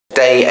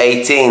day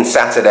 18,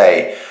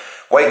 Saturday.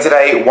 Weight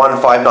today,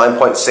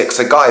 159.6.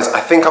 So guys, I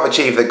think I've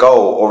achieved the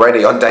goal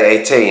already on day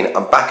 18.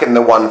 I'm back in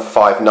the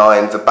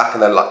 159s, back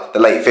in the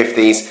late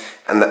 50s,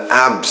 and the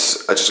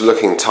abs are just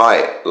looking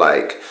tight.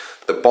 Like,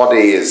 the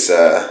body is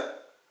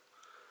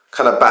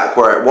kind of back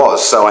where it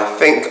was. So I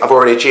think I've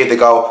already achieved the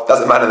goal.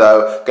 Doesn't matter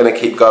though, gonna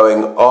keep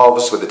going,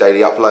 obviously, with the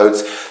daily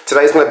uploads.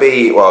 Today's gonna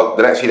be, well,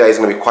 the next few days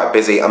are gonna be quite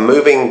busy. I'm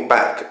moving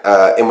back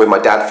in with my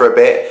dad for a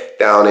bit,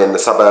 down in the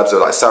suburbs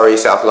of like Surrey,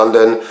 South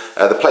London.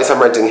 The place I'm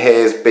renting here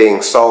is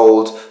being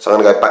sold, so I'm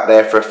gonna go back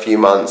there for a few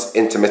months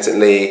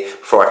intermittently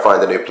before I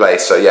find a new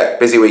place. So yeah,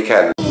 busy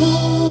weekend.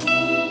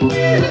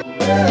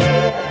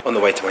 On the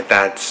way to my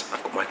dad's,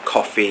 I've got my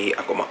coffee,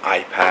 I've got my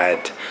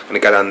iPad. I'm gonna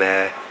go down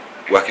there,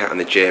 work out in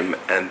the gym,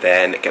 and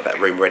then get that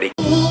room ready.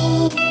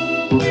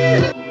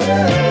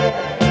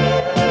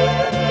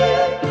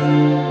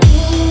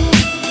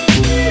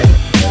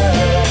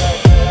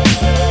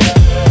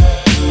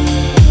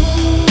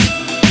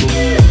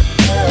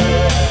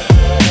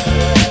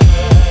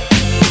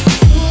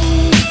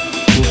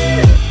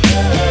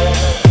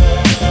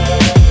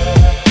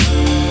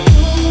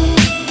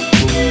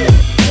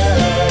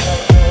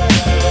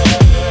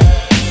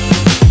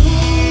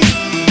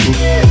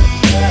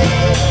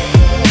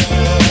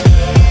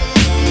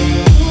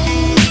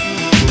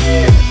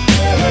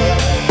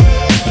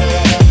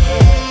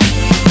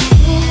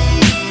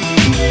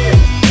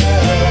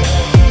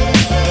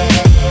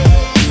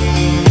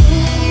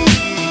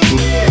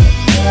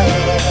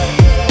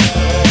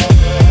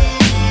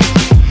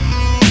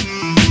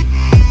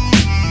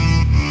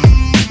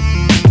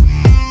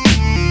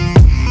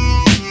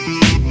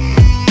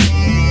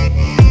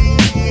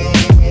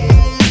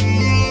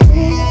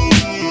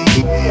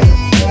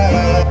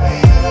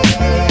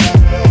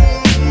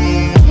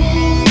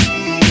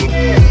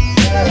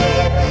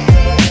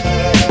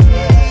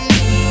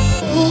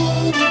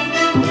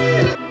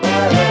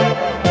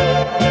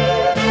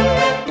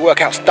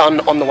 Workout's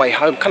done on the way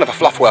home, kind of a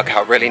fluff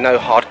workout really, no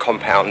hard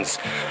compounds,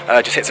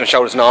 just hit some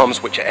shoulders and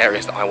arms, which are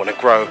areas that I want to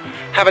grow.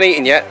 Haven't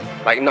eaten yet,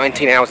 like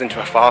 19 hours into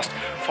a fast.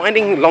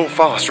 Finding long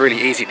fasts really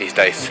easy these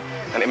days,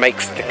 and it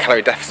makes the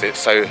calorie deficit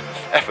so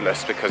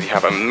effortless because you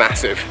have a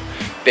massive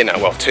dinner,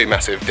 well, 2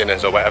 massive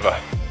dinners or whatever.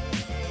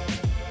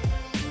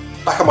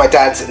 Back at my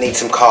dad's, need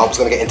some carbs.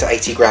 Gonna get into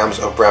 80 grams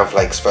of brown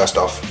flakes first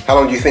off. How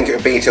long do you think it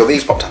would be until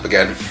these popped up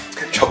again?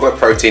 Chocolate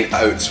protein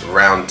oats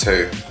round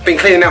 2. Been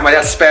cleaning out my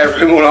dad's spare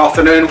room all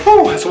afternoon.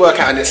 Woo, it's a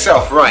workout in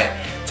itself. Right,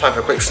 time for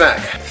a quick snack.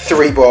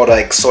 3 boiled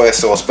eggs, soya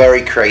sauce,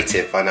 very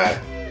creative, I know.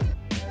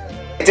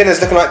 Dinner's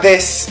looking like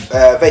this,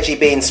 veggie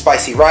beans,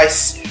 spicy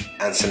rice,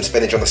 and some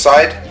spinach on the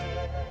side.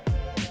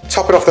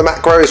 Topping off the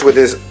macros with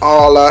his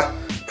Arla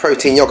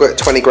protein yogurt,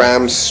 20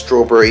 grams,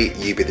 strawberry,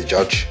 you be the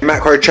judge.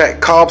 Macro check,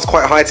 carbs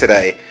quite high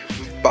today,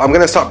 but I'm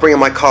gonna start bringing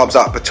my carbs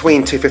up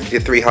between 250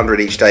 to 300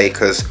 each day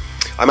because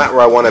I'm at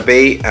where I wanna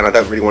be and I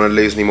don't really wanna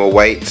lose any more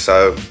weight,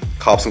 so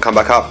carbs can come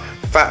back up.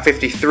 Fat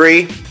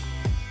 53,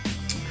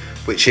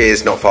 which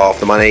is not far off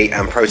the money,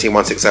 and protein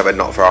 167,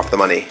 not far off the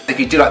money. If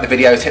you do like the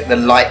videos, hit the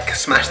like,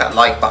 smash that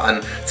like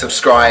button,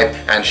 subscribe,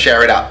 and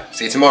share it up.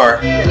 See you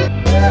tomorrow.